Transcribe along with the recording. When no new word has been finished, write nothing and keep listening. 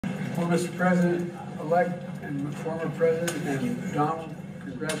Well, Mr. President-elect and former President and Donald,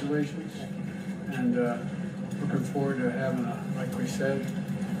 congratulations. And looking forward to having like we said,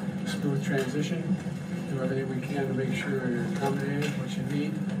 a smooth transition. Do everything we can to make sure you're accommodated, what you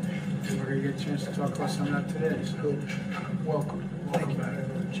need. And we're going to get a chance to talk about some of that today. So welcome. Thank you very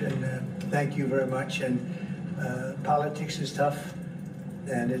much. And thank you very much. And politics is tough.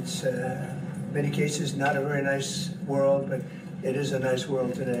 And it's, in many cases, not a very nice world, but it is a nice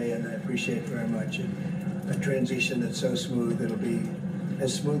world today, and I appreciate it very much. And a transition that's so smooth, it'll be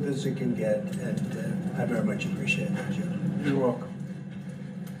as smooth as it can get, and I very much appreciate that, Joe. You're welcome.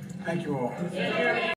 Thank you all.